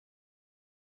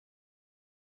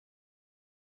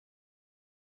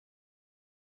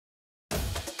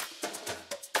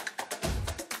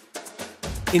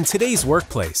In today's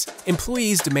workplace,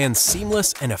 employees demand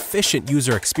seamless and efficient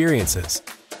user experiences.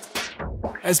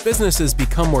 As businesses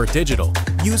become more digital,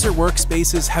 user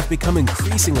workspaces have become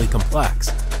increasingly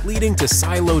complex, leading to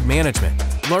siloed management,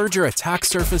 larger attack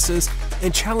surfaces,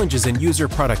 and challenges in user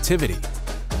productivity.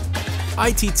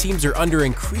 IT teams are under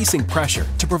increasing pressure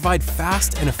to provide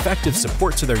fast and effective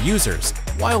support to their users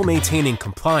while maintaining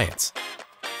compliance.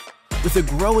 With a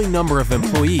growing number of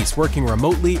employees working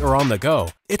remotely or on the go,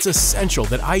 it's essential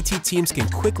that IT teams can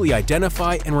quickly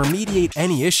identify and remediate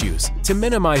any issues to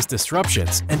minimize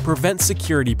disruptions and prevent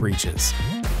security breaches.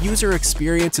 User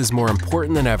experience is more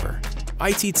important than ever.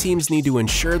 IT teams need to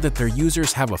ensure that their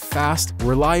users have a fast,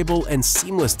 reliable, and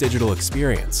seamless digital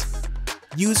experience.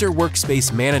 User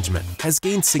workspace management has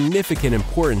gained significant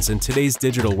importance in today's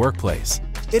digital workplace.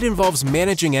 It involves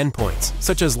managing endpoints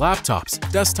such as laptops,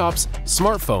 desktops,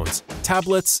 smartphones,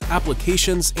 tablets,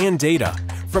 applications, and data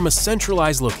from a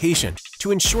centralized location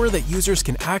to ensure that users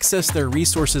can access their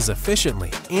resources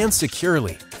efficiently and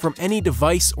securely from any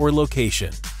device or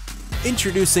location.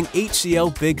 Introducing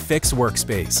HCL BigFix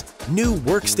Workspace, new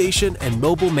workstation and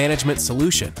mobile management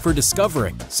solution for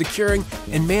discovering, securing,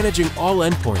 and managing all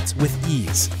endpoints with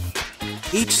ease.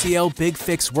 HCL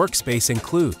BigFix Workspace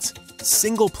includes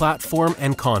single platform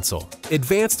and console,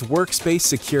 advanced workspace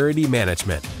security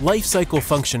management, lifecycle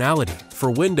functionality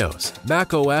for Windows,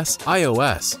 macOS,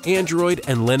 iOS, Android,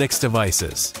 and Linux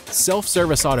devices,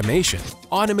 self-service automation,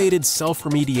 automated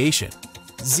self-remediation,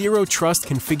 zero trust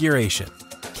configuration,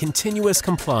 continuous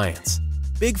compliance.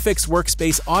 BigFix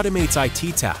Workspace automates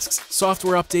IT tasks,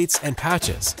 software updates, and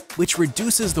patches, which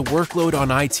reduces the workload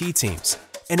on IT teams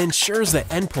and ensures that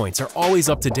endpoints are always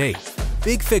up to date.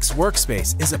 BigFix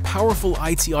Workspace is a powerful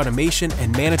IT automation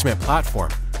and management platform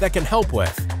that can help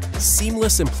with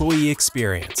seamless employee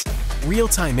experience,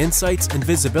 real-time insights and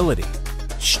visibility,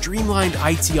 streamlined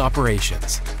IT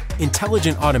operations,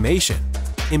 intelligent automation,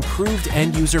 improved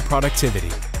end-user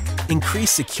productivity,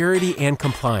 increased security and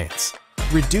compliance,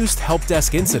 reduced help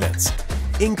desk incidents,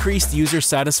 increased user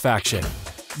satisfaction.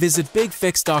 Visit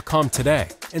bigfix.com today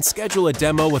and schedule a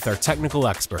demo with our technical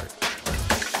expert.